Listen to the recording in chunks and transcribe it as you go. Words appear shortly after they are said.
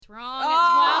wrong.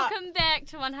 Ah! It's welcome back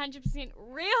to 100%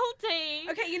 Real Tea.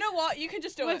 Okay, you know what? You can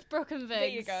just do with it. Brooke and Viggs. There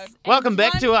you go. Welcome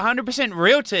back to 100%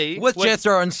 Real Tea With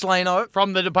Jethro and Slano.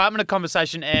 from the Department of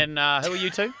Conversation. And who are you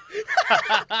two?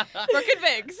 Brooke and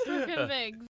Viggs. Brooke and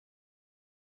Viggs.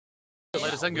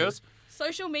 Let us in, girls.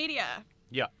 Social media.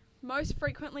 Yeah. Most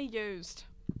frequently used.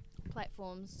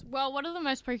 Platforms. Well, what are the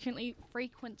most frequently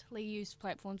used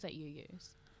platforms that you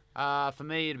use? For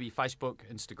me, it'd be Facebook,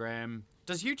 Instagram.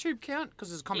 Does YouTube count? Because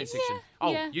there's a comment section.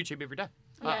 Oh, yeah. YouTube every day.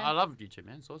 Yeah. I love YouTube,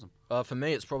 man. It's awesome. For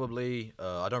me, it's probably,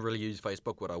 I don't really use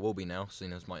Facebook, what I will be now,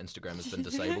 seeing as my Instagram has been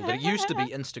disabled. But it used to be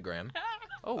Instagram.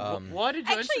 Oh, why did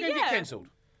your Actually, Instagram yeah. get cancelled?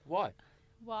 Why?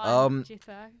 Why,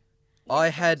 Jethro? I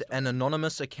had an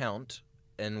anonymous account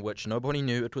in which nobody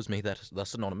knew it was me,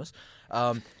 that's anonymous.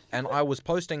 And I was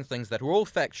posting things that were all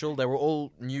factual, they were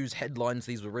all news headlines,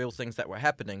 these were real things that were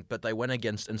happening, but they went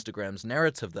against Instagram's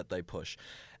narrative that they push.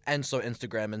 And so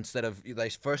Instagram, they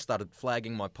first started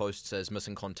flagging my posts as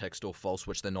missing context or false,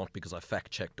 which they're not because I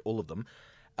fact-checked all of them.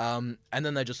 And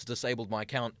then they just disabled my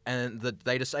account, and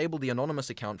they disabled the anonymous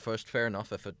account first, fair enough,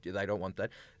 they don't want that.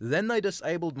 Then they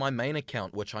disabled my main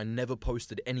account, which I never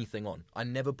posted anything on. I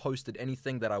never posted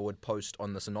anything that I would post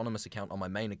on this anonymous account on my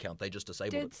main account. They just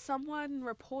disabled it. Did someone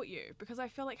report you? Because I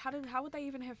feel like how would they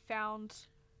even have found?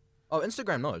 Oh,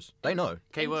 Instagram knows. They know.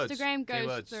 Keywords. Instagram goes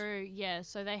Keywords. through,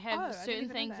 so they have Oh, I didn't certain even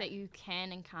know things that. that you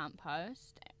can and can't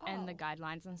post and the Oh.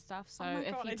 guidelines and stuff. So oh my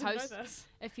if God, I you didn't know post this.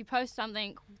 if you post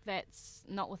something that's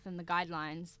not within the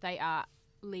guidelines, they are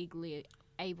legally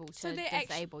able to So they're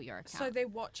disable your account. So they're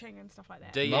watching and stuff like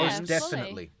that. DMs. Most fully.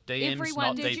 definitely. DMs, Everyone-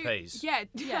 not Did you- DPs. Yeah.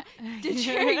 Yeah. Did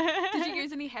you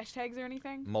use any hashtags or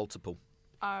anything? Multiple.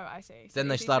 Oh, I see. So Then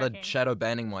they easy started tracking. shadow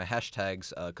banning my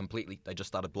hashtags completely. They just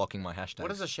started blocking my hashtags.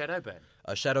 What is a shadow ban?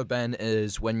 A shadow ban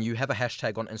is when you have a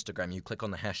hashtag on Instagram, you click on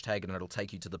the hashtag and it'll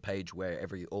take you to the page where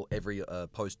every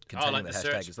post containing like the the hashtag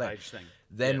search is there. page thing.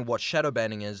 Then Yeah. what shadow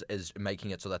banning is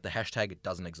making it so that the hashtag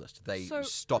doesn't exist. They So-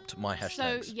 stopped my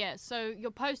hashtags. So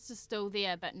your post is still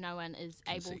there, but no one is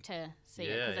Can able see. to see Yeah,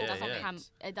 it because yeah, it doesn't yeah. come.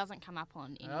 It doesn't come up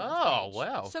on anyone's Oh, page.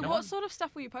 wow. So No what one- sort of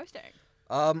stuff were you posting?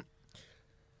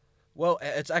 Well,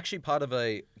 it's actually part of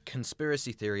a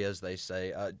conspiracy theory, as they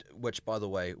say, which, by the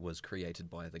way, was created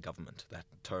by the government. That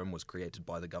term was created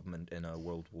by the government in a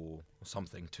World War or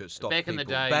something to stop Back in people.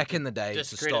 the day. Back in the day, to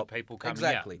discredit stop people coming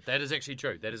exactly. out. That is actually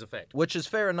true. That is a fact. Which is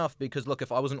fair enough because, look,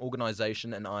 if I was an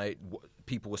organization and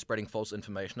people were spreading false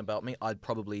information about me, I'd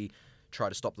probably try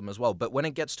to stop them as well. But when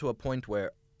it gets to a point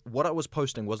where what I was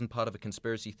posting wasn't part of a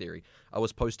conspiracy theory, I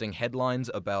was posting headlines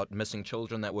about missing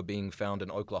children that were being found in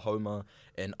Oklahoma,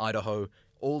 in Idaho,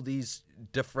 all these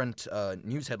different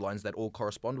news headlines that all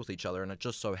correspond with each other, and it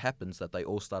just so happens that they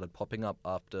all started popping up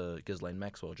after Ghislaine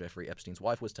Maxwell, Jeffrey Epstein's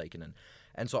wife, was taken in.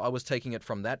 And so I was taking it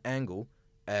from that angle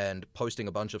and posting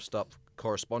a bunch of stuff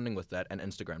corresponding with that, and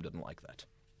Instagram didn't like that.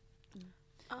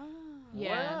 Oh.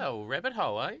 Yeah. Wow, rabbit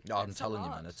hole, eh? No, I'm That's a telling you,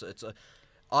 lot. man, it's a.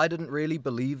 I didn't really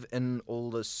believe in all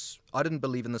this. I didn't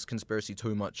believe in this conspiracy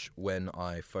too much when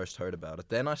I first heard about it.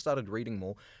 Then I started reading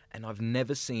more, and I've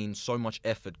never seen so much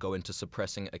effort go into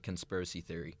suppressing a conspiracy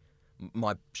theory.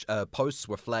 My posts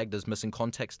were flagged as missing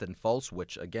context and false,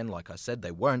 which, again, like I said,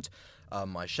 they weren't.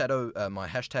 My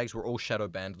hashtags were all shadow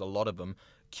banned, a lot of them.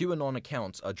 QAnon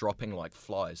accounts are dropping like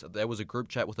flies. There was a group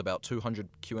chat with about 200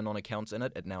 QAnon accounts in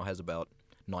it. It now has about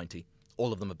 90.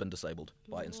 All of them have been disabled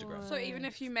by Instagram. So even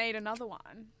if you made another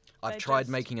one, I've they tried just-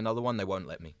 making another one. They won't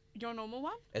let me. your normal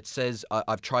one? It says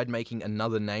I've tried making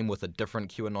another name with a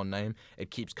different QAnon name. It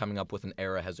keeps coming up with an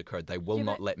error has occurred. They will Yeah,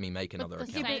 not but- let me make another The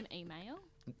account. same email.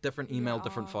 Different email,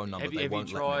 different phone number. Have you- they have you won't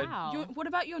tried- let me. Wow. What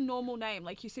about your normal name?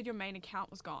 Like you said, your main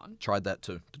account was gone. Tried that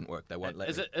too. Didn't work. They won't let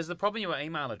Is me. it is the problem your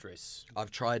email address?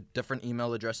 I've tried different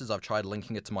email addresses. I've tried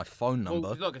linking it to my phone number.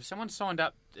 Well, look, if someone signed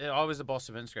up, I was the boss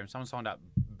of Instagram. Someone signed up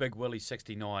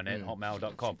bigwilly69 at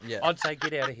hotmail.com. Yeah. I'd say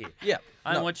get out of here. yeah.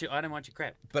 I don't no, want you. I don't want your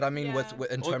crap. but I mean, Yeah.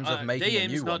 in terms of making DMs, a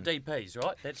new not one. DPs,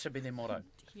 right? That should be their motto.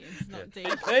 Yeah, it's not deep.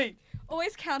 DP,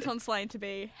 Always count on Slane to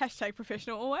be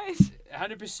 #professional always.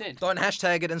 100%. Don't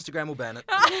hashtag it. Instagram will ban it.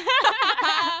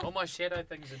 All my shadow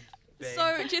things are banned.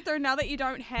 So Jethro, now that you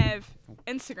don't have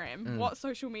Instagram, what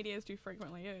social medias do you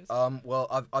frequently use?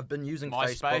 Well, I've been using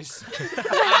MySpace.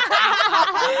 Facebook.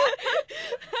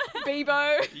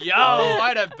 Bebo. Yo,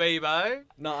 I know Bebo.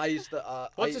 No, I used to.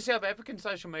 What's the South African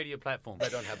social media platform? They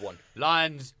don't have one.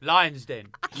 Lions Den.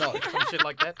 No. Some shit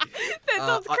like that. That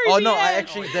sounds oh creepy. no, I as.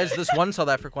 actually there's this one South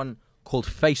African one called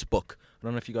Facebook. I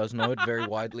don't know if you guys know it. Very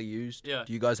widely used. Yeah.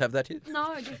 Do you guys have that here?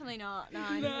 No, definitely not. No.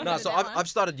 I never No, heard so of that I've one.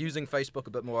 started using Facebook a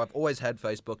bit more. I've always had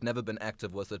Facebook, never been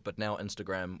active with it, but now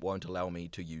Instagram won't allow me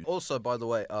to use. Also, by the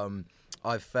way,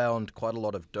 I've found quite a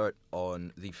lot of dirt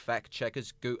on the fact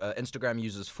checkers. Instagram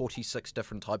uses 46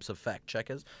 different types of fact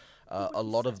checkers. A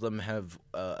lot of them have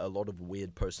a lot of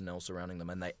weird personnel surrounding them,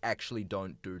 and they actually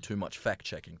don't do too much fact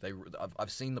checking.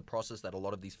 I've seen the process that a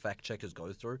lot of these fact checkers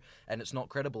go through, and it's not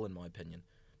credible in my opinion.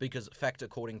 Because fact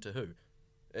according to who?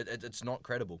 It's not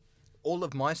credible. All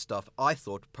of my stuff, I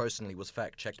thought personally was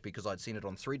fact checked because I'd seen it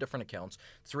on 3 different accounts,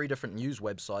 3 different news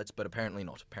websites, but apparently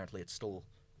not. Apparently it's still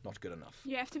not good enough.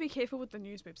 You have to be careful with the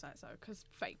news websites though, because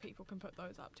fake people can put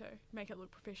those up too, make it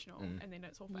look professional, and then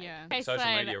it's all fake. Yeah. Okay, Social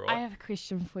Slade, media, right? I have a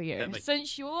question for you. Hit me.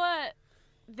 Since you're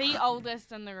the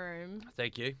oldest in the room,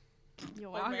 Thank you. you're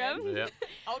Old man. welcome. Yeah.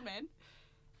 Old man.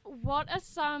 What are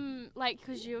some,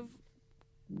 because you've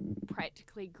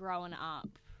practically grown up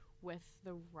with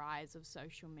the rise of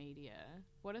social media,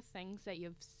 what are things that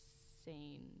you've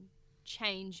seen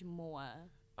change more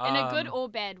in a good or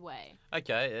bad way?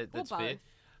 Okay, Or that's both? fair.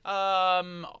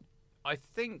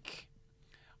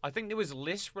 I think there was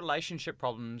less relationship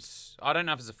problems. I don't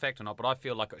know if it's a fact or not, but I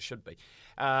feel like it should be.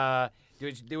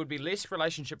 There would be less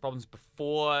relationship problems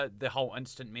before the whole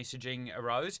instant messaging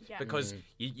arose, Yeah. because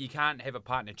you can't have a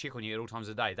partner check on you at all times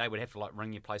of the day. They would have to like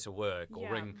ring your place of work or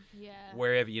Yeah. ring Yeah.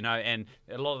 wherever, and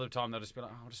a lot of the time they'll just be like,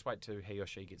 I'll just wait till he or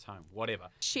she gets home, whatever.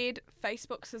 Shared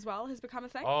Facebooks as well has become a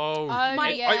thing. Oh,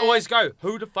 yeah. I always go,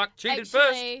 who the fuck cheated first?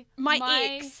 Actually, My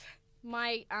ex.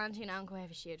 My auntie and uncle have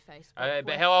a shared Facebook. But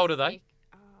with how old are they? like,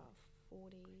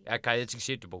 40. Okay, it's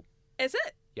acceptable. Is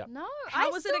it? No, How I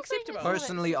is it still think acceptable? it's not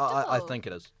Personally, I acceptable. think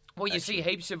it is. Well, you see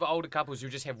heaps of older couples who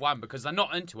just have one because they're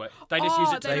not into it. They just Oh,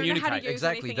 use it to they don't know how to communicate. use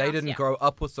Exactly. anything They else, didn't yeah. grow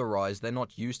up with the rise. They're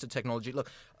not used to technology.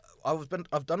 Look, I've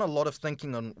done a lot of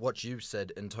thinking on what you've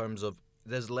said in terms of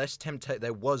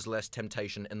there was less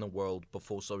temptation in the world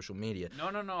before social media. No,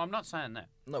 I'm not saying that.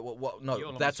 No, You're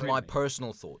no, that's misreading my me.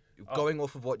 personal thought. Oh. Going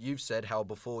off of what you've said, how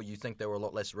before you think there were a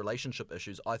lot less relationship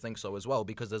issues, I think so as well,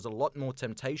 because there's a lot more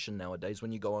temptation nowadays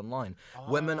when you go online.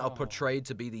 Women are Oh. portrayed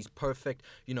to be these perfect,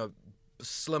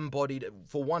 slim-bodied.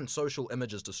 For one, social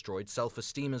image is destroyed.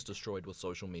 Self-esteem is destroyed with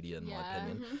social media, in my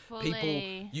opinion.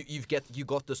 Fully. People, you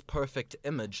got this perfect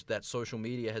image that social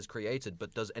media has created,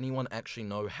 but does anyone actually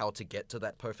know how to get to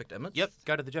that perfect image? Yep,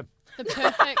 go to the gym. The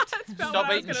perfect.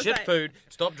 Stop eating shit food.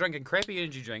 Stop drinking crappy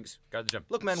energy drinks. Go to the gym.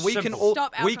 Look, man, we can Simple.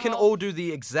 Stop all do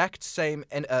the exact same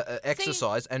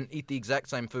exercise and eat the exact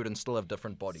same food and still have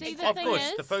different bodies. See, the Of thing course,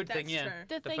 is, the food That's thing, yeah. true.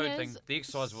 The The thing food is, thing, the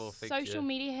exercise will affect social you.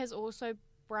 media has also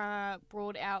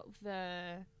brought out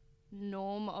the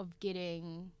norm of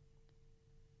getting,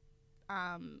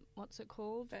 what's it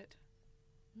called? Fit.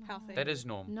 Healthy. That is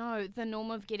norm. No, the norm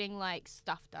of getting like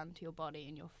stuff done to your body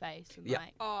and your face and Yeah.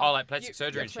 like. Oh, like plastic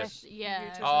surgery and shit. Yeah.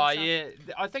 Beautiful. Oh stuff. yeah,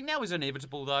 I think that was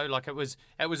inevitable though. Like it was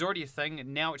already a thing,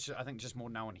 and now it's I think just more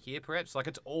known here, perhaps. Like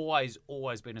it's always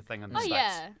been a thing in the Oh States.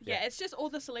 yeah. Yeah, it's just all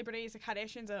the celebrities. The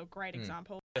Kardashians are a great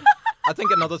example. I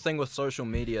think another thing with social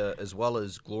media, as well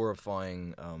as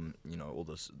glorifying, all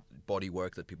this body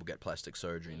work that people get plastic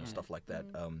surgery and stuff like that.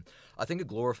 I think it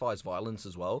glorifies violence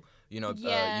as well.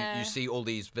 Yeah. You see all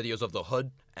these videos of the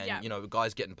hood, and Yeah.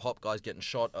 guys getting popped, guys getting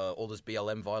shot, all this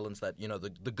BLM violence. That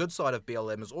the good side of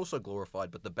BLM is also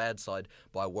glorified, but the bad side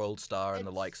by World Star and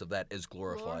the It's likes of that is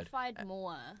glorified.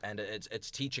 More. And it's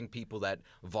teaching people that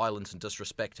violence and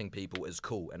disrespecting people is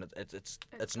cool, and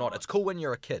it's not. It's cool when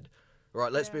you're a kid. Right,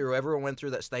 let's be real. Everyone went through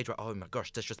that stage where, oh my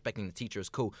gosh, disrespecting the teacher is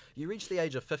cool. You reach the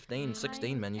age of 15,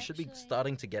 16, man, you should be actually-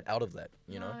 starting to get out of that,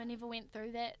 you No, know? I never went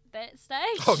through that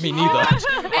stage. Oh, me neither.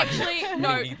 Actually,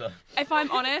 no. Me neither. If I'm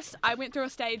honest, I went through a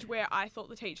stage where I thought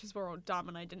the teachers were all dumb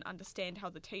and I didn't understand how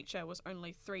the teacher was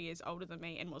only 3 years older than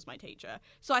me and was my teacher.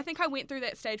 So I think I went through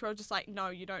that stage where I was just like, no,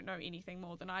 you don't know anything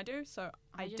more than I do. So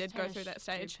I just did had go a through that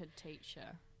stage. Stupid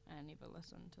teacher, and I never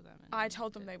listened to them. and I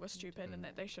told them did- they were stupid and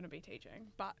that they shouldn't be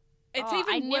teaching. But it's Oh,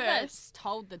 I even never worse.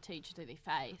 told the teacher to their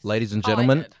face. Ladies and Oh, I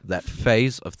gentlemen, did. that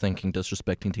phase of thinking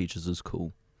disrespecting teachers is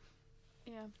cool.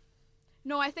 Yeah.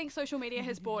 No, I think social media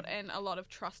has brought in a lot of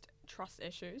trust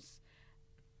issues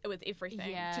with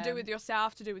everything. Yeah. To do with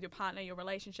yourself, to do with your partner, your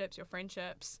relationships, your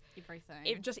friendships.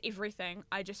 everything. Just everything.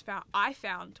 I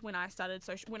found when I started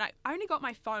when I only got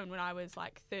my phone when I was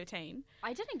like 13,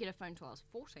 I didn't get a phone till I was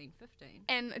 14, 15.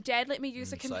 and Dad let me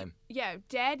use a computer. Same. Yeah,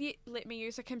 let me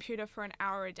use a computer for an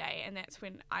hour a day, and that's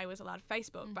when I was allowed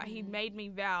Facebook. But he made me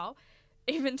vow,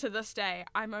 even to this day,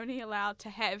 I'm only allowed to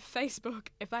have Facebook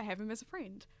if I have him as a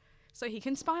friend, so he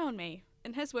can spy on me.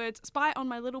 In his words, spy on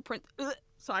my little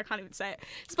so I can't even say it.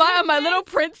 Spy on my little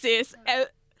princess.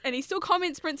 And he still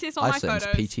comments princess on I my sense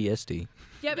photos. PTSD.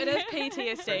 Yep, it is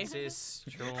PTSD. Princess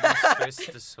trauma stress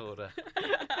disorder.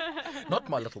 Not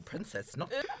my little princess.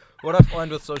 Not. What I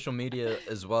find with social media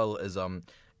as well is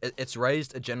it's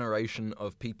raised a generation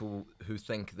of people who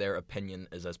think their opinion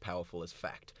is as powerful as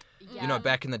fact. Yeah. You know,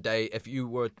 back in the day, if you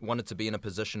wanted to be in a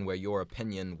position where your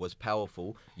opinion was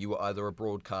powerful, you were either a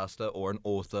broadcaster or an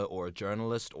author or a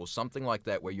journalist or something like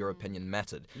that where your opinion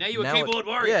mattered. Now you're a keyboard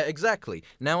warrior. Yeah, exactly.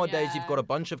 Nowadays, you've Yeah. got a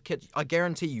bunch of kids. I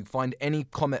guarantee you find any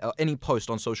comment, any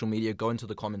post on social media, go into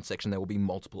the comment section, there will be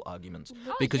multiple arguments.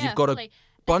 Oh, Because yeah, you've got fully.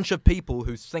 a bunch of people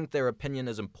who think their opinion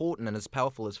is important and as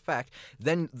powerful as fact,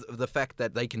 then the fact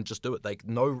that they can just do it,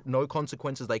 no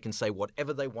consequences, they can say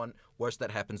whatever they want. Worst that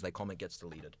happens, their comment gets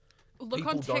deleted. Look People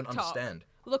on don't TikTok. understand.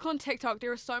 Look on TikTok.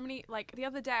 There are so many. Like the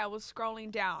other day, I was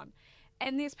scrolling down,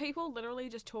 and there's people literally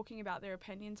just talking about their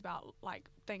opinions about like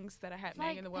things that are happening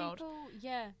Like, in the world. people-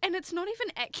 yeah. And it's not even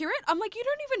accurate. I'm like, you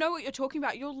don't even know what you're talking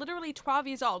about. You're literally 12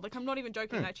 years old. Like, I'm not even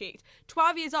joking. I checked.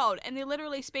 12 years old, and they're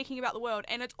literally speaking about the world,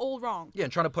 and it's all wrong. Yeah,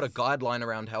 and trying to put a guideline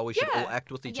around how we should Yeah. all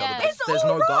act with each Yeah. other. It's There's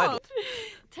all no wrong. guideline.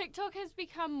 TikTok has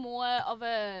become more of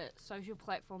a social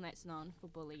platform that's known for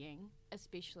bullying,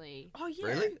 especially. Oh yeah.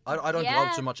 Really? I don't Yeah.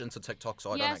 delve too much into TikTok,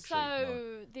 so I yeah, don't actually know.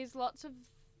 so there's lots of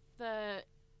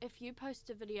if you post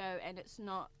a video and it's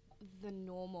not the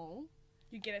normal,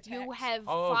 You get attacked. you'll have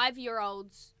Oh.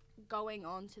 5-year-olds going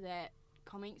on to that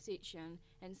comment section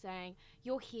and saying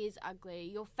your hair's ugly,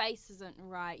 your face isn't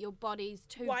right, your body's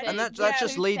too Why big, And that you're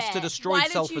just too leads to fat. destroyed Why did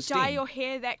you self-esteem. dye your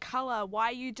hair that color? Why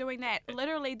are you doing that?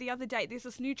 Literally, the other day, there's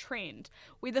this new trend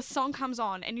where the song comes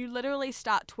on and you literally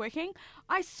start twerking.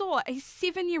 I saw a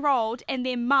 7-year-old and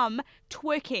their mum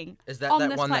twerking. Is that on that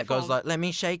this one that goes platform. like, "Let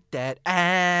me shake that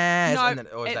ass"? No, and then,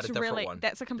 or is it's that a different really one?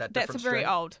 that's a That that's a different very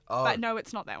strand? old. Oh. But no,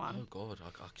 it's not that Oh one. god, I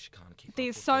actually can't keep.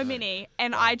 There's up with so that. many,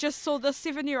 and Wow. I just saw this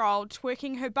 7-year-old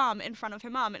twerking her bum in front of her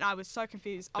mum, and I was so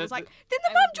confused. I was like, then the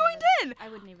I mum would joined never- in. I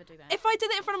would never do that. If I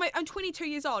did that in front of I'm 22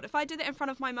 years old. If I did that in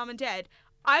front of my mum and dad,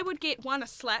 I would get a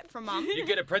slap from mum. You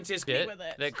get a princess Me kit. with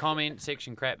it. That comment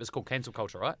section crap is called cancel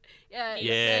culture, right? yeah, Yeah, it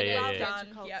yeah, is yeah.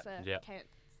 cancel Done, yep. culture. Yep. Can't-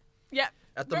 Yep.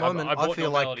 At the I- moment, I I brought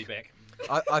feel normality like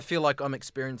back. I feel like I'm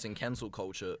experiencing cancel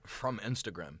culture from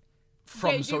Instagram, from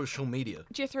Yeah, you- social media.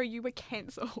 Jethro, you were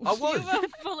cancelled. I was. You were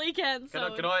fully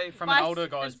cancelled. Can I, from by an older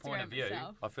guy's point Instagram of view,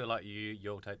 itself. I feel like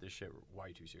you'll take this shit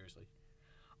way too seriously.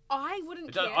 I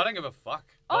wouldn't care. I don't give a fuck.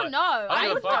 Oh Like, no, I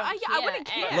don't would give a fuck. not I wouldn't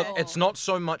care. Look, it's not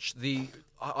so much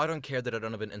I don't care that I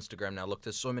don't have an Instagram now. Look,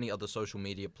 there's so many other social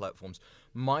media platforms.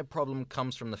 My problem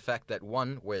comes from the fact that,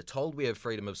 one, we're told we have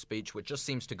freedom of speech, which just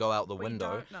seems to go out the We window.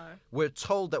 don't know. We're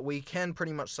told that we can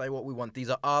pretty much say what we want. These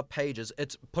are our pages.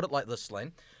 It's put it like this,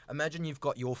 Slane. Imagine you've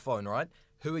got your phone, right?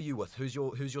 Who are you with? Who's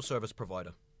your service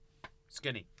provider?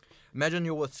 Skinny. Imagine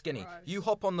you're with Skinny. Gross. You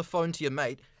hop on the phone to your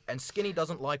mate, and Skinny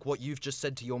doesn't like what you've just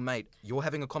said to your mate. You're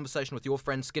having a conversation with your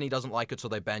friend. Skinny doesn't like it, so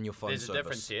they ban your phone There's a service.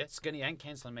 difference here. Skinny ain't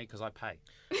cancelling me because I pay.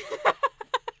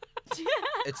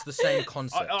 It's the same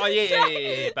concept.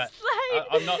 Yeah. But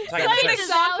I'm not taking Slade the is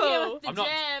piss. out here with with the I'm not.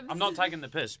 jabs. I'm not taking the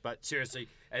piss. But seriously,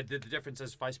 the difference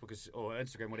is Facebook or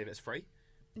Instagram, whatever, it's free.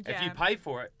 If you Yeah. pay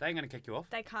for it, they ain't gonna kick you off.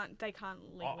 They can't. They can't.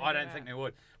 I don't think they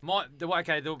would.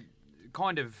 The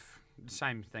kind of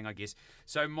same thing, I guess.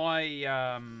 So my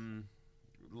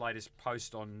latest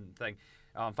post on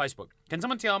Facebook. Can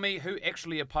someone tell me who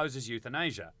actually opposes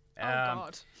euthanasia? Oh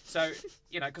God. So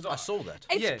because I saw that.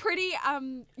 It's yeah. pretty.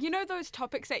 You know those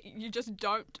topics that you just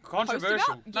don't Controversial. Post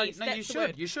about? No, Yes, no, that's you the should.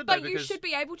 word. You should, though, But you because- should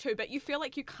be able to. But you feel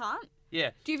like you can't.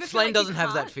 yeah. Do you ever feel Slane like doesn't you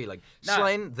have that can't? feeling. No.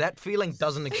 Slane, that feeling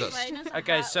doesn't exist. Slane is a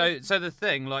Okay, so heartless the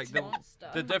thing, like monster.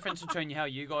 the difference between how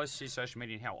you guys see social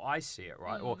media and how I see it,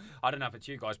 right? Mm. Or I don't know if it's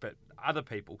you guys, but other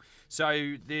people.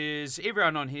 So there's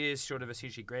everyone on here is sort of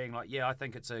essentially agreeing, like, yeah, I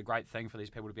think it's a great thing for these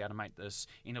people to be able to make this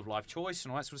end of life choice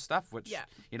and all that sort of stuff. Which, Yeah.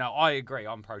 I agree.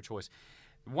 I'm pro-choice.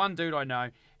 One dude I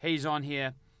know, he's on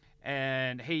here,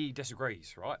 and he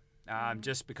disagrees, right?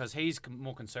 Just because he's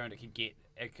more concerned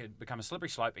it could become a slippery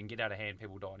slope and get out of hand,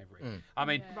 people dying everywhere. I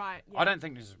mean, Yeah. Right. I don't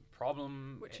think there's a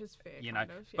problem, Which is fair. you know.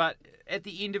 kind of, yeah. But at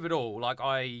the end of it all, like,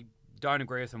 I don't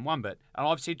agree with him one bit, and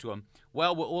I've said to him,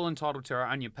 well, we're all entitled to our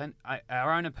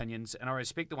own opinions, and I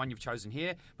respect the one you've chosen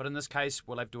here, but in this case,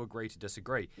 we'll have to agree to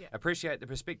disagree. Yeah. Appreciate the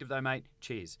perspective, though, mate.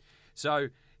 Cheers. So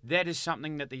that is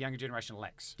something that the younger generation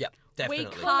lacks. Yeah, definitely.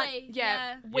 We can't. Fully,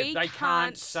 Yeah. yeah. We They can't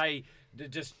can't say.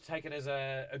 Just take it as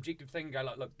a objective thing and go,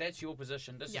 like, look, that's your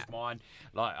position, this Yeah. is mine.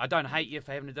 Like, I don't hate you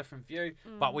for having a different view,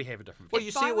 but we have a different view. Well, you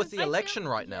If see I it with was- the I feel- election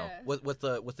right now, yeah.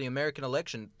 with the American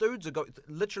election. Dudes are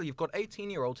literally. You've got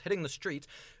 18-year-olds hitting the streets.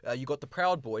 You got the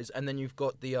Proud Boys, and then you've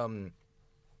got the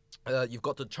You've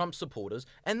got the Trump supporters,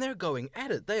 and they're going at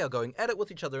it. They are going at it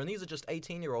with each other, and these are just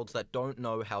 18-year-olds that don't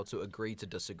know how to agree to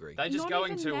disagree. They just Not go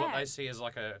even into what that. they see as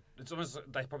like a. It's almost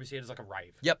they probably see it as like a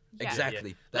rave. Yep, Yeah.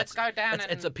 exactly. Let's go down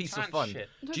it's a piece of chant fun. shit.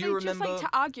 No, Do they you remember? just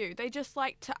like to argue. They just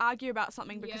like to argue about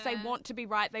something because they Yeah. want to be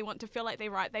right. They want to feel like they're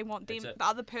right. They want That's the it.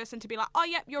 other person to be like, oh,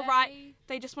 yep, you're right.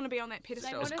 They just want to be on that They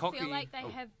pedestal. want to cocky. feel like they Oh.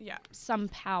 have Yeah. some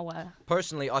power.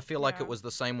 Personally, I feel like Yeah. it was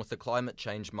the same with the climate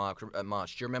change march.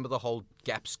 Do you remember the whole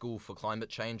Gap School for Climate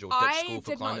Change or Ditch I School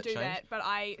for did not Climate do Change? that, but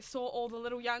I saw all the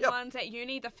little young Yep. ones at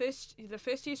uni, the first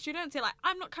year students. They're like,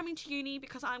 I'm not coming to uni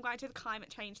because I'm going to the climate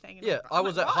change thing. And Yeah, I'm I like,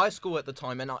 was at "What?" high school at the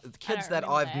time, and the kids that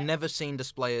remember I've that. never seen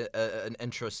display an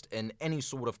interest in any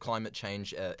sort of climate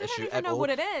change They issue don't even at know all. what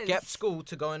it is. Gap School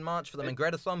to go and march for them, and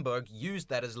Greta Thunberg used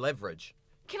that as leverage.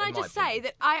 Can in I my just say opinion.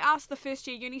 that I asked the first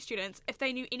year uni students if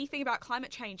they knew anything about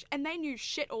climate change, and they knew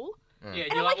shit all. Yeah, And you're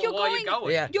I'm like, like, you're well, why are you going-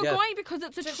 going? Yeah. You're going because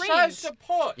it's a To show trend.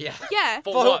 support. Yeah. Yeah.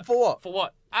 For For what? for what? For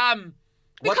what?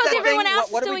 What's Because that everyone thing?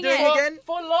 else what is are we doing doing it. again?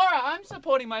 For Laura, I'm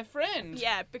supporting my friend.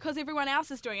 Yeah, because everyone else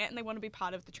is doing it and they want to be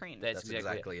part of the trend. That's That's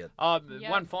exactly, exactly it.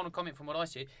 Yep. One final comment from what I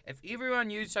said. If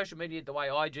everyone used social media the way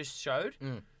I just showed,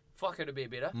 fuck, it'd be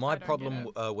better. My don't problem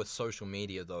get with social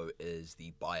media, though, is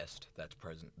the bias that's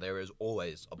present. There is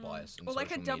always a bias in Or like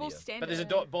a social double media. standard. But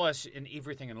there's a bias in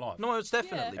everything in life. No, it's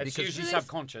definitely It's because usually There's-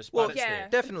 subconscious, well, but it's yeah. there.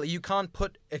 definitely you can't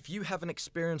put if you haven't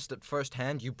experienced it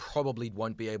firsthand, you probably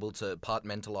won't be able to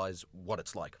compartmentalize what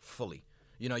it's like fully.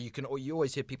 You know, you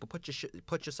always hear people put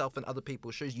yourself in other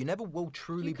people's shoes. You never will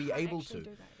truly You be can't able actually to.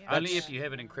 do that, yeah. Only if you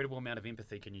have an incredible amount of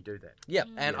empathy can you do that. Yeah,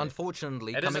 and Yeah.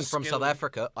 unfortunately, It is a coming from South skill.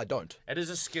 Africa, I don't. It is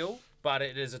a skill, but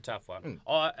it is a tough one.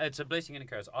 It's a blessing and a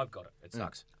curse. I've got it. It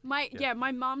sucks.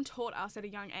 My mum taught us at a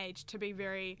young age to be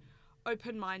very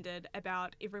open-minded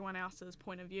about everyone else's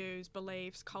point of views,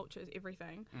 beliefs, cultures,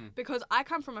 everything. Because I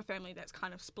come from a family that's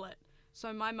kind of split.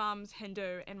 So my mum's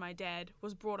Hindu and my dad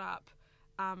was brought up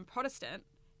Protestant,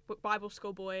 Bible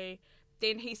school boy.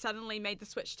 Then he suddenly made the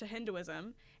switch to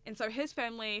Hinduism, and so his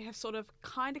family have sort of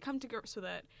kind of come to grips with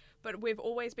it. But we've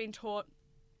always been taught.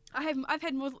 I've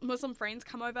had Muslim friends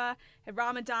come over, have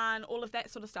Ramadan, all of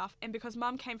that sort of stuff. And because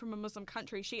Mum came from a Muslim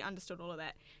country, she understood all of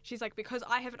that. She's like, because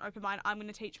I have an open mind, I'm going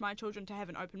to teach my children to have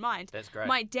an open mind. That's great.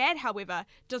 My dad, however,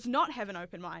 does not have an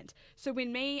open mind. So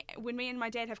when me and my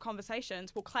dad have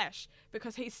conversations, we'll clash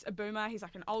because he's a boomer. He's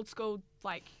like an old school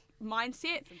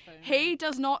mindset. He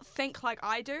does not think like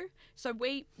I do. So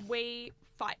we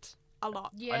fight a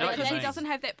lot. Yeah, I know what Because you're he saying. doesn't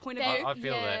have that point of That- view. I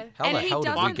feel yeah. that. How And the he hell did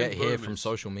we doesn't- get here Boomers. from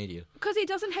social media? Because he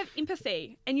doesn't have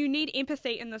empathy, and you need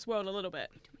empathy in this world a little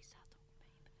bit.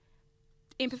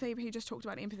 Empathy, he just talked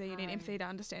about empathy. You need empathy to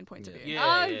understand points of view. Yeah,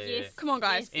 Oh, yeah, yeah. yes. Come on,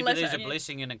 guys. Yes. Empathy is a Listen.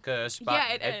 blessing and a curse, but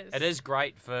Yeah, it is. It is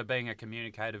great for being a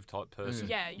communicative type person.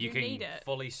 Yeah, you can need it.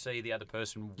 fully see the other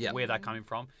person Yep. where they're coming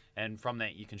from, and from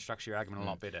that you can structure your argument a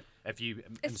lot better. If you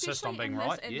insist on Especially being in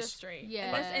right, this yes. industry. In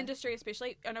Yeah. this industry,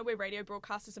 especially, I know we're radio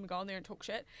broadcasters and we go on there and talk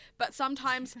shit, but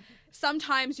sometimes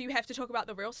you have to talk about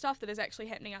the real stuff that is actually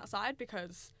happening outside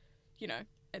because,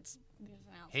 it's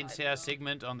Hence our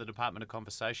segment on the Department of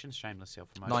Conversations, shameless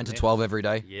self-promotion. 9 to there. 12 every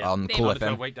day Yeah. on Them. Cool 9 to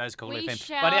 12 FM. weekdays, Cool We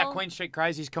FM. But our shall Queen Street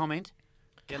Crazies comment,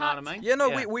 you know what I cut. mean? Yeah, no,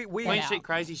 Yeah. we Queen Yeah. Street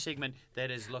Crazy segment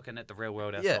that is looking at the real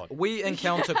world yeah, outside. we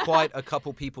encounter quite a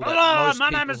couple people that Hello, most my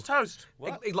people... name is Toast.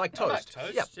 What? Like I like Toast.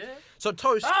 Toast, Yep. yeah. So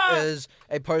Toast Ah! is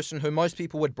a person who most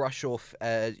people would brush off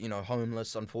as,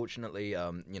 homeless. Unfortunately,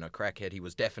 crackhead. He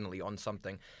was definitely on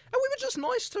something, and we were just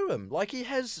nice to him. Like, he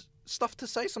has stuff to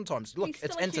say sometimes. Look, He's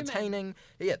it's still a human. entertaining.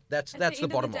 Yeah, that's at the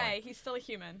end bottom of the day, line. he's still a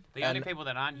human. The only And- people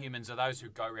that aren't humans are those who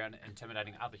go around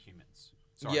intimidating other humans.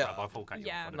 Sorry, Yeah. Rob, I full cut you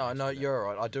Yeah. off. No, you're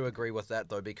all right. I do agree with that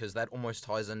though, because that almost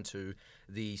ties into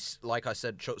like I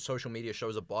said, social media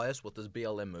shows a bias with this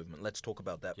BLM movement. Let's talk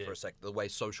about that Yeah. for a sec. The way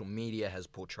social media has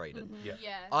portrayed it. Yeah.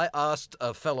 Yeah. I asked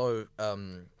a fellow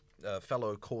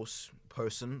course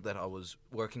person that I was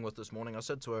working with this morning. I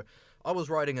said to her, I was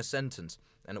writing a sentence,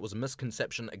 and it was a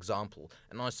misconception example.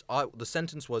 And the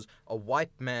sentence was, a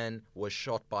white man was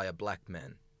shot by a black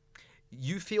man.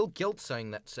 You feel guilt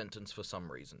saying that sentence for some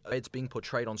reason. It's being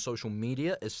portrayed on social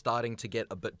media is starting to get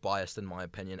a bit biased, in my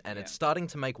opinion, and it's starting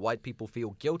to make white people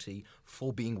feel guilty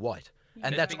for being white.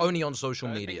 And that's only on social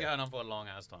It's been media. going on for a long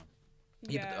ass time.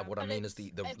 Yeah, but what I But mean is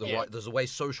it's- there's a way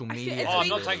social I feel media it's Oh, has I'm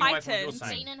not been taking away from what you're heightened.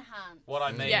 saying. Been enhanced. What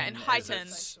I mean Yeah, and is heightened.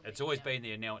 it's always been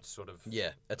there. Now it's sort of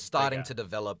Yeah, it's starting bigger. to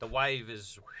develop. the wave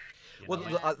is. Well,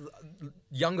 Yeah.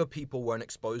 younger people weren't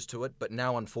exposed to it, but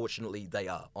now unfortunately they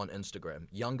are on Instagram.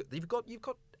 You've got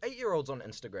 8-year-olds on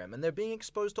Instagram, and they're being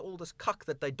exposed to all this cuck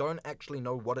that they don't actually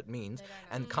know what it means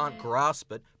and can't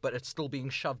grasp it, but it's still being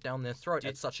shoved down their throat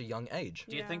at such a young age.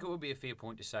 Do you think it would be a fair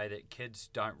point to say that kids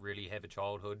don't really have a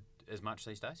childhood as much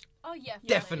these days? Oh yeah,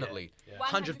 Definitely. Yeah.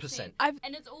 100%.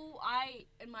 And it's all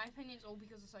in my opinion, it's all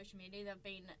because of social media. They've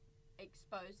been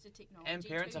exposed to technology. And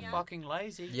parents too are young. fucking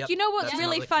lazy. Yep, You know what's that's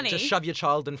really another- funny? Just shove your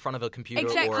child in front of a computer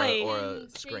Exactly. or And a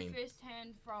see screen.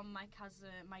 firsthand from my cousin,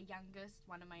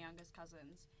 one of my youngest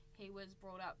cousins. He was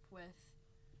brought up with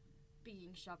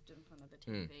being shoved in front of the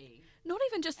TV. Not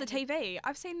even just the TV.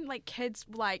 I've seen like kids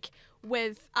like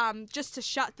with just to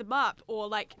shut them up, or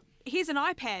like here's an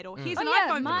iPad or here's an Oh,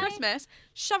 yeah, iPhone my- for Christmas.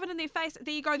 Shove it in their face.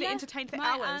 There you go. They're Yeah, entertained for my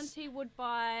hours. auntie would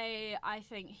buy. I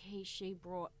think she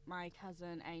brought my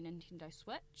cousin a Nintendo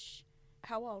Switch.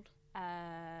 How old?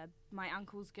 My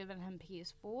uncle's given him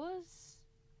PS4s.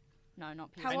 No,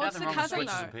 not PS4s. How Ain't old's nothing the wrong with cousin,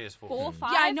 Switches though? and PS4. 4 or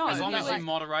 5. Yeah, I know. As long He as was you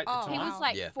moderate the oh, time. He was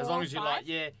like Yeah. 4 As long or as you're 5.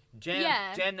 like, jam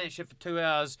Yeah. that shit for 2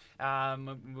 hours.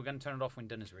 We're going to turn it off when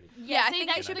dinner's ready. Yeah, I see, think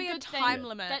that's there should the be a good time thing.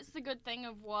 limit. That's the good thing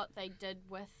of what they did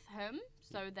with him.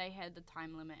 So they had the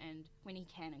time limit and when he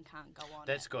can and can't go on.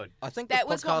 That's it. good. I think this That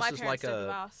was what my podcast is parents like did with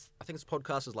a. us. I think this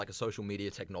podcast is like a social media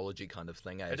technology kind of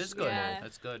thing. It is good. Yeah.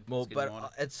 That's good. More, It's getting but on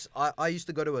it. it's. I used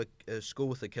to go to a school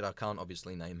with a kid. I can't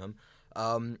obviously name him.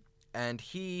 And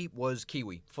he was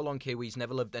Kiwi, full-on Kiwi. He's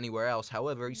never lived anywhere else.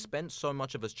 However, he spent so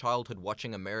much of his childhood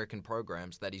watching American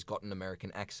programs that he's got an American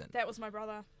accent. That was my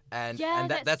brother. And Yeah,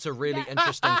 that's a really yeah.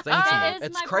 interesting thing to That me. is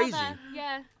It's my crazy. brother.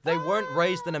 Yeah. They weren't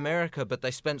raised in America, but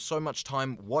they spent so much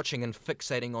time watching and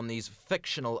fixating on these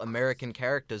fictional American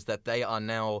characters that they are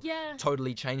now Yeah.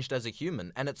 totally changed as a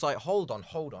human. And it's like, hold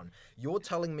on. You're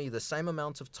telling me the same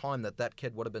amount of time that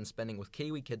kid would have been spending with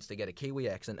Kiwi kids to get a Kiwi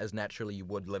accent as naturally you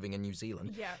would living in New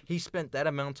Zealand. Yeah. He spent that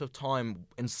amount of time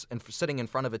sitting in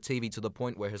front of a TV to the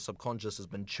point where his subconscious has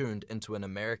been tuned into an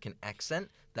American accent.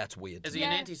 That's weird. Is to he me.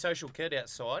 an Yeah. antisocial kid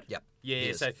outside? Yep. Yeah, He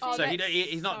is. so Oh, so that's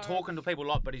he's not so- talking to people a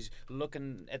lot, but he's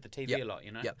looking at the TV a lot,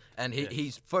 you know? Yep. And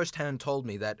he's firsthand told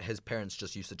me that his parents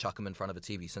just used to chuck him in front of a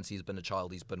TV. Since he's been a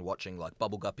child, he's been watching like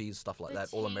Bubble Guppies, stuff like The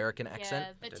that, all American accent.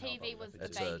 Yeah, the Did not TV know was that. the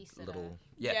It's babysitter. a little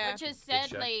Yeah. Which is Good show.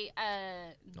 sadly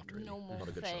a Not really. normal Not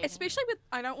a good thing. show. Especially with,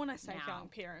 I don't want to say Now. young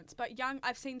parents, but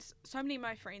I've seen so many of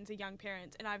my friends are young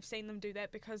parents, and I've seen them do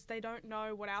that because they don't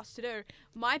know what else to do.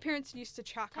 My parents used to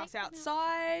chuck us them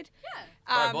outside.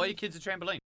 Bro, buy your kids a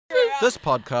trampoline. This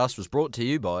podcast was brought to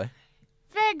you by.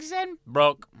 Figs and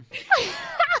broke.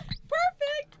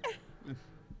 Perfect. I'm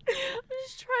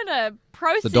just trying to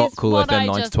process The Dot Cool what FM I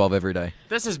 9 to just 12 every day.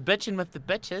 This is bitching with the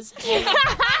bitches.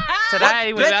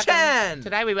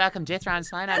 Today we welcome Jethro and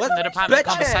Sloan out What's from the Department of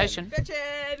bitchin'? Conversation.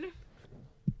 Bitchin'.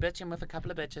 Bitching with a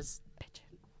couple of bitches.